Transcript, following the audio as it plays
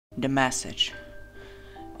The message.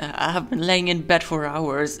 I have been laying in bed for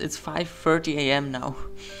hours. It's 5:30 a.m. now,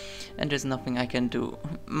 and there's nothing I can do.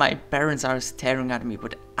 My parents are staring at me,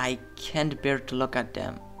 but I can't bear to look at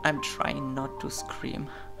them. I'm trying not to scream.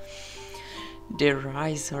 Their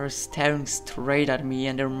eyes are staring straight at me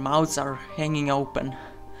and their mouths are hanging open.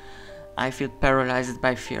 I feel paralyzed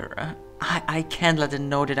by fear. I can't let them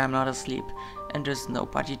know that I'm not asleep, and there's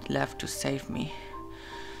nobody left to save me.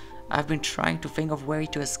 I've been trying to think of a way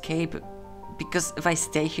to escape, because if I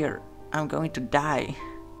stay here, I'm going to die.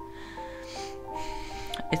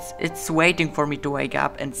 It's waiting for me to wake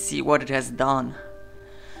up and see what it has done.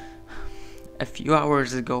 A few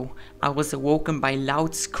hours ago, I was awoken by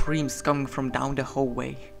loud screams coming from down the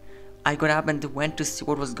hallway. I got up and went to see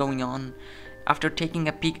what was going on. After taking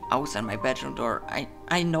a peek outside my bedroom door,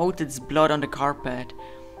 I noticed blood on the carpet.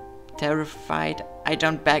 Terrified, I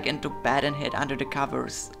jumped back into bed and hid under the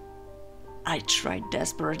covers. I tried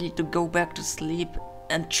desperately to go back to sleep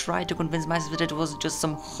and tried to convince myself that it was just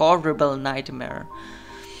some horrible nightmare.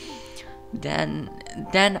 Then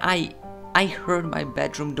I heard my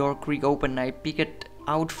bedroom door creak open and I peeked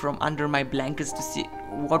out from under my blankets to see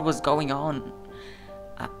what was going on.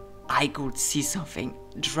 I could see something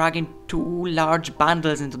dragging two large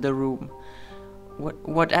bundles into the room.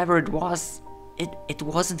 Whatever it was, it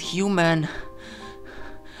wasn't human.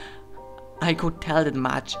 I could tell that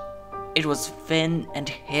much. It was thin and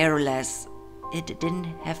hairless. It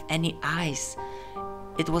didn't have any eyes.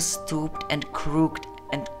 It was stooped and crooked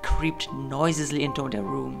and creeped noiselessly into the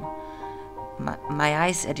room. My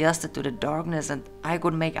eyes adjusted to the darkness and I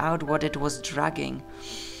could make out what it was dragging.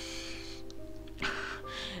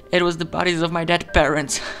 It was the bodies of my dead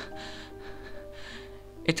parents.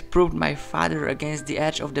 It propped my father against the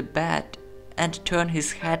edge of the bed and turned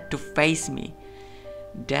his head to face me.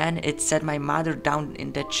 Then it set my mother down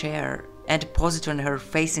in the chair and positioned her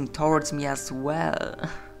facing towards me as well.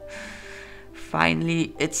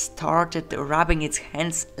 Finally, it started rubbing its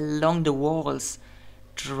hands along the walls,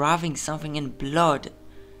 dropping something in blood.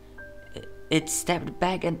 It stepped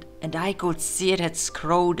back and I could see it had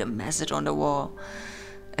scrawled a message on the wall.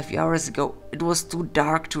 A few hours ago, it was too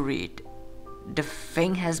dark to read. The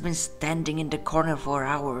thing has been standing in the corner for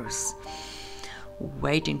hours,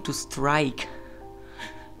 waiting to strike.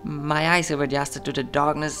 My eyes have adjusted to the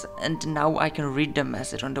darkness and now I can read the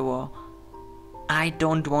message on the wall. I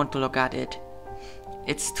don't want to look at it.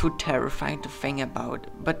 It's too terrifying to think about,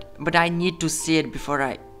 but I need to see it before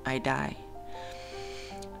I die.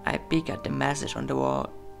 I peek at the message on the wall.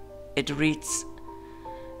 It reads,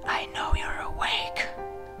 "I know you're awake.